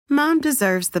Mom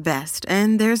deserves the best,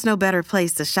 and there's no better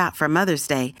place to shop for Mother's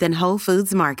Day than Whole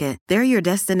Foods Market. They're your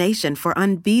destination for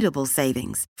unbeatable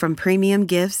savings, from premium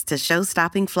gifts to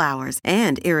show-stopping flowers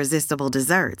and irresistible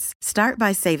desserts. Start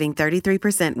by saving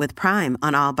 33% with Prime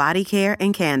on all body care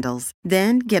and candles.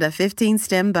 Then get a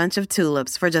 15-stem bunch of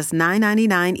tulips for just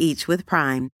 $9.99 each with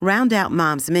Prime. Round out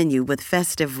Mom's menu with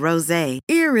festive rosé,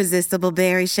 irresistible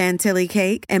berry chantilly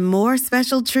cake, and more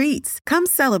special treats. Come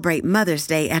celebrate Mother's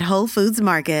Day at Whole Foods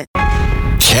Market.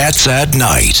 Cats at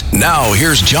Night. Now,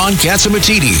 here's John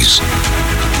Catsimatidis.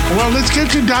 Well, let's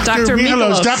get to Dr.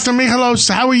 Michalos. Dr. Michalos,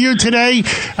 how are you today?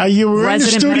 You were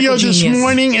Resident in the studio this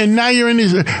morning, and now you're on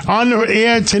the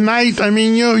air tonight. I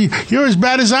mean, you're as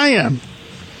bad as I am.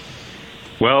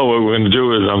 Well, what we're going to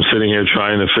do is I'm sitting here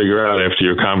trying to figure out, after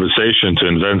your conversation, to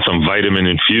invent some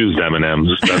vitamin-infused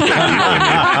M&Ms. That's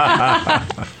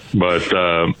what But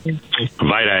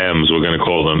Vita-M's, we're going to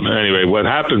call them. Anyway, what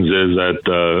happens is that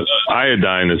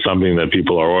iodine is something that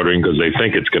people are ordering because they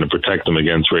think it's going to protect them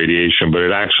against radiation, but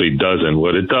it actually doesn't.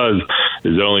 What it does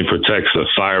is it only protects the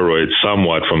thyroid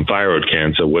somewhat from thyroid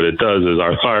cancer. What it does is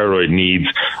our thyroid needs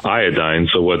iodine,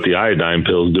 so what the iodine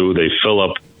pills do, they fill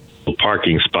up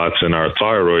parking spots in our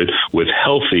thyroid with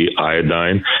healthy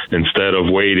iodine instead of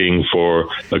waiting for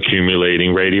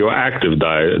accumulating radioactive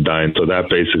iodine. So that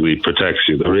basically protects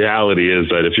you. The reality is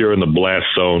that if you're in the blast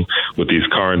zone with these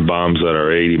current bombs that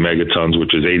are 80 megatons,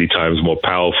 which is 80 times more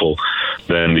powerful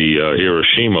than the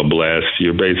Hiroshima blast,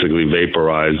 you're basically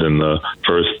vaporized in the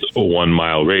first 1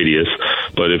 mile radius.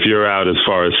 But if you're out as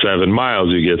far as 7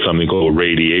 miles, you get something called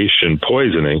radiation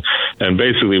poisoning. And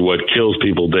basically what kills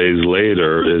people days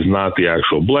later is not the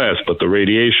actual blast, but the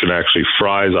radiation actually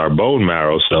fries our bone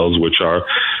marrow cells, which are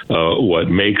what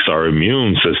makes our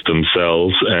immune system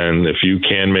cells. And if you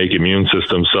can make immune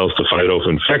system cells to fight off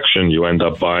infection, you end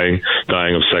up dying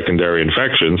of secondary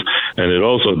infections. And it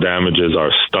also damages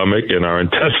our stomach and our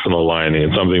intestinal lining.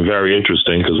 It's something very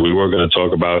interesting because we were going to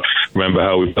talk about, remember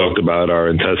how we talked about our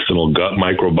intestinal gut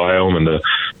microbiome and the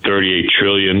 38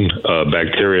 trillion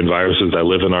bacteria and viruses that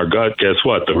live in our gut? Guess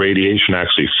what? The radiation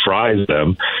actually fries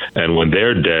them. And when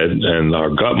they're dead and our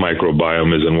gut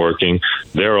microbiome isn't working,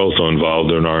 they're also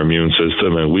involved in our immune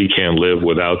system. And we can't live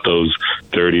without those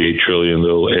 38 trillion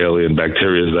little alien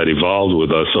bacteria that evolved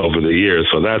with us over the years.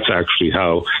 So that's actually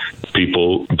how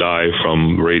people die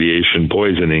from radiation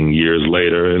poisoning years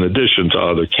later, in addition to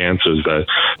other cancers that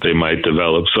they might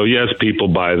develop. So yes, people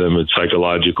buy them. It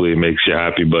psychologically makes you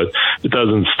happy, but it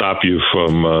doesn't stop you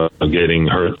from getting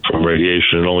hurt from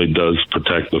radiation. It only does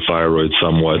protect the thyroid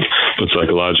somewhat, but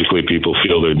psychologically people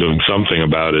feel they're doing something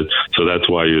about it. So that's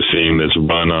why you're seeing this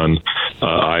run on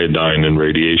iodine and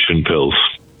radiation pills.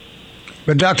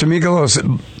 But Dr. Michalos,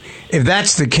 if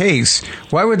that's the case,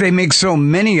 why would they make so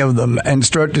many of them and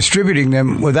start distributing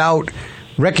them without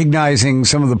recognizing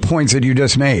some of the points that you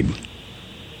just made?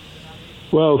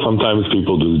 Well, sometimes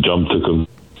people just jump to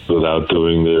without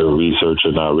doing their research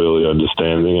and not really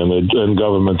understanding. And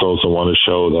governments also want to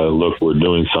show that, look, we're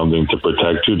doing something to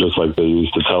protect you, just like they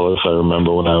used to tell us. I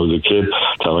remember when I was a kid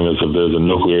telling us if there's a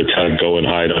nuclear attack, go and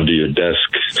hide under your desk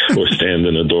or stand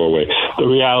in a doorway. The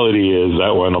reality is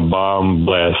that when a bomb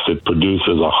blasts, it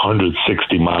produces 160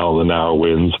 miles an hour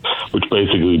winds, which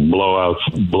basically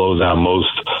blows out most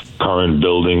current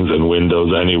buildings and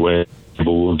windows anyway.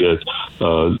 People will get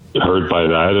hurt by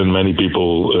that, and many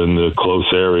people in the close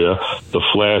area, the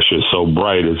flash is so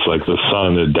bright, it's like the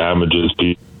sun, it damages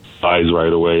people's eyes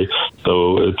right away.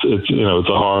 So it's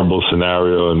a horrible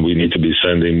scenario, and we need to be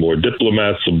sending more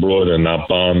diplomats abroad and not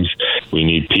bombs. We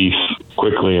need peace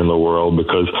quickly in the world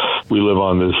because we live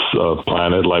on this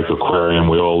planet like aquarium.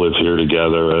 We all live here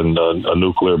together, and a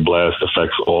nuclear blast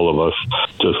affects all of us.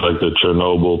 Just like the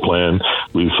Chernobyl plant,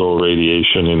 we saw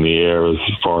radiation in the air as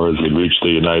far as it reached the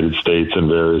United States and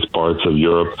various parts of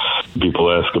Europe.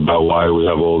 People ask about why we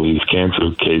have all these cancer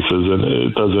cases, and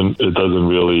it doesn't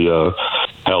really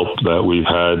help that we've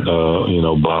had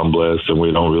bomb blasts, and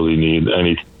we don't really need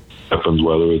any weapons,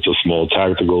 whether it's a small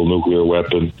tactical nuclear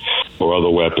weapon or other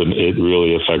weapon. It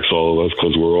really affects all of us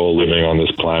because we're all living on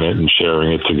this planet and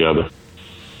sharing it together.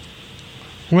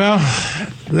 Well,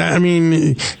 I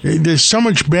mean, there's so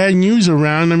much bad news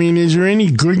around. I mean, is there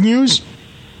any good news?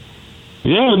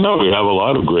 Yeah, no, we have a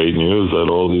lot of great news, that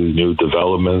all these new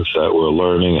developments that we're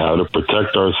learning how to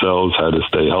protect ourselves, how to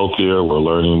stay healthier. We're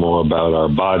learning more about our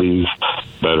bodies,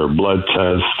 better blood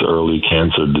tests, early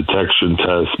cancer detection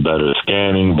tests, better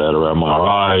scanning, better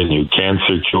MRI, new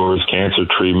cancer cures, cancer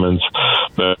treatments,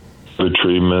 better COVID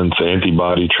treatments,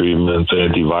 antibody treatments,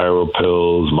 antiviral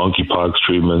pills, monkeypox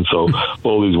treatments. So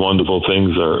all these wonderful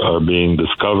things are being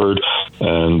discovered,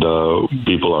 and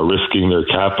people are risking their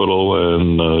capital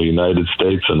in the United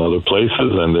States and other places,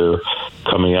 and they're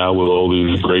coming out with all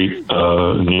these great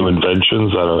new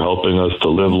inventions that are helping us to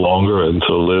live longer and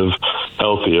to live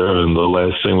healthier. And the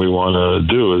last thing we want to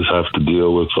do is have to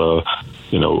deal with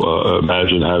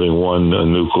imagine having one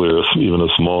nuclear, even a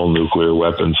small nuclear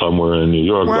weapon somewhere in New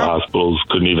York. The hospitals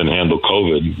couldn't even handle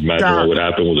COVID. Imagine what would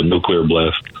happen with a nuclear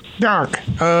blast. Doc,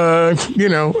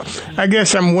 I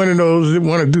guess I'm one of those that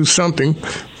want to do something,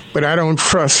 but I don't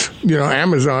trust,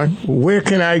 Amazon. Where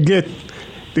can I get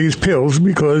these pills?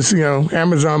 Because,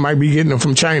 Amazon might be getting them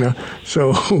from China.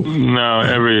 So no,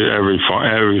 every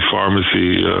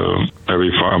pharmacy,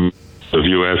 every farm. If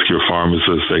you ask your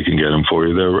pharmacist, they can get them for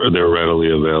you. They're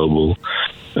readily available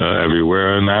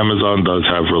everywhere, and Amazon does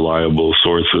have reliable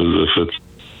sources.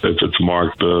 If it's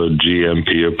marked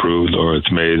GMP approved or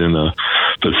it's made in a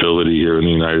facility here in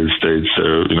the United States,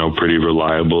 they're pretty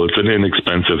reliable. It's an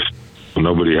inexpensive.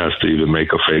 Nobody has to even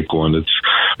make a fake one. It's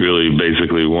really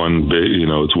basically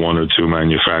it's one or two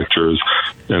manufacturers,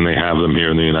 and they have them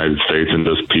here in the United States, and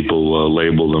just people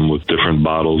label them with different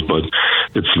bottles, but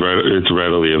it's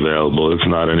readily available. It's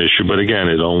not an issue, but again,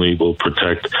 it only will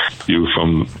protect your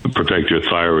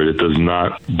thyroid. It does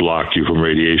not block you from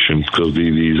radiation, because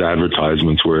these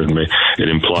advertisements where it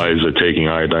implies that taking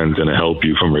iodine is going to help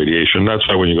you from radiation. That's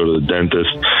why when you go to the dentist,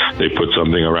 they put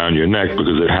something around your neck,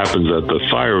 because it happens that the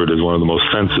thyroid is one of the most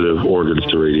sensitive organs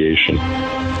to radiation.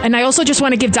 And I also just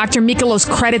want to give Dr. Mikolos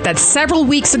credit that several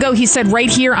weeks ago he said right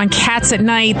here on Cats at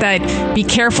Night that be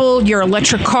careful, your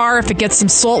electric car, if it gets some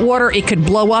salt water, it could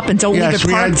blow up, and don't leave it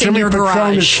parked in your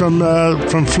garage.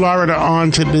 From Florida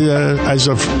on to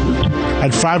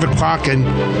at 5 o'clock, and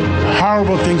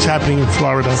horrible things happening in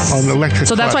Florida on electric cars.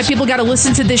 So that's why people got to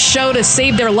listen to this show to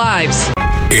save their lives.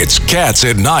 It's Cats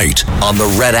at Night on the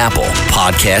Red Apple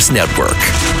Podcast Network.